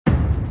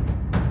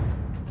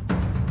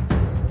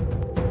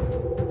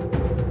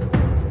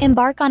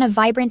Embark on a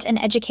vibrant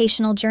and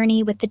educational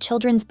journey with the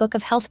Children's Book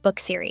of Health book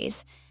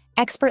series,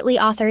 expertly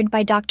authored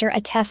by Dr.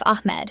 Atef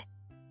Ahmed.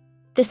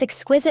 This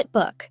exquisite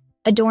book,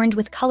 adorned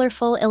with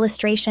colorful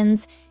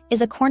illustrations,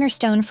 is a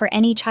cornerstone for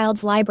any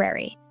child's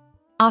library,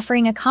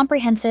 offering a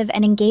comprehensive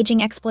and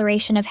engaging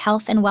exploration of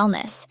health and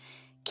wellness.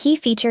 Key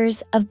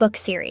features of book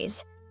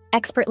series,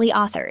 expertly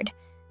authored.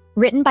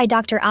 Written by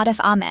Dr. Atef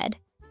Ahmed,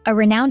 a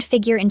renowned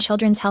figure in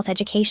children's health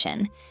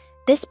education,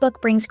 this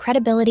book brings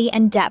credibility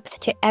and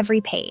depth to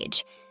every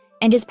page,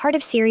 and is part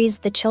of series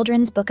The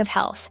Children's Book of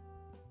Health.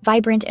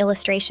 Vibrant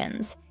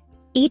illustrations.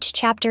 Each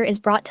chapter is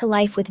brought to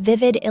life with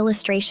vivid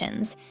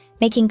illustrations,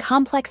 making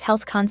complex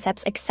health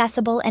concepts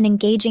accessible and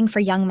engaging for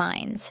young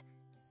minds.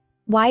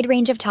 Wide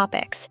range of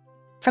topics,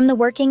 from the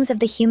workings of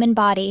the human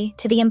body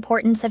to the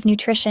importance of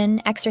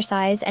nutrition,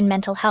 exercise, and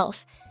mental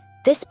health.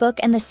 This book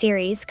and the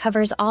series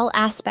covers all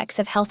aspects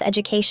of health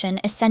education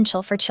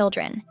essential for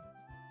children.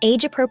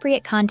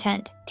 Age-appropriate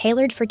content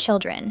tailored for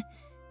children.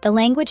 The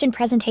language and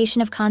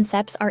presentation of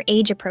concepts are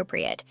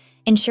age-appropriate,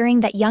 ensuring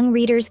that young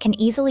readers can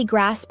easily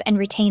grasp and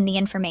retain the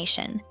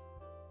information.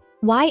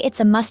 Why it's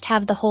a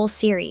must-have. The whole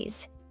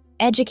series.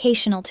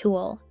 Educational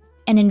tool.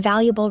 An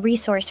invaluable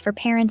resource for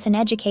parents and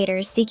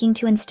educators seeking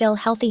to instill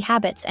healthy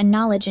habits and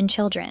knowledge in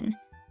children.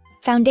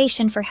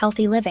 Foundation for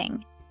healthy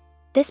living.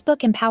 This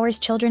book empowers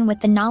children with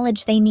the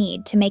knowledge they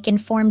need to make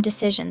informed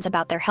decisions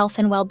about their health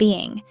and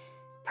well-being.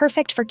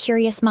 Perfect for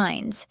curious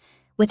minds.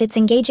 With its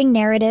engaging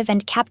narrative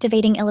and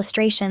captivating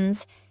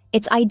illustrations,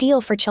 it's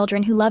ideal for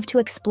children who love to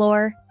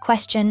explore,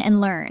 question,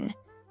 and learn.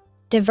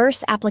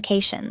 Diverse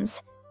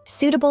applications.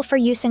 Suitable for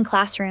use in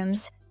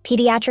classrooms,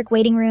 pediatric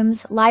waiting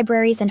rooms,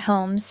 libraries, and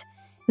homes,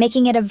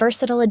 making it a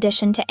versatile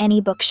addition to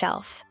any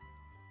bookshelf.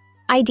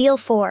 Ideal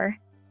for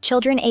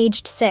children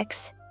aged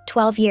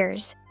 6-12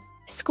 years,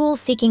 schools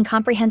seeking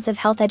comprehensive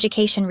health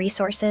education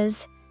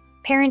resources,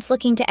 parents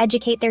looking to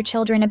educate their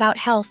children about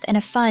health in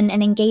a fun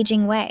and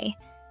engaging way,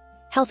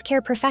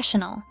 healthcare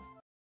professional,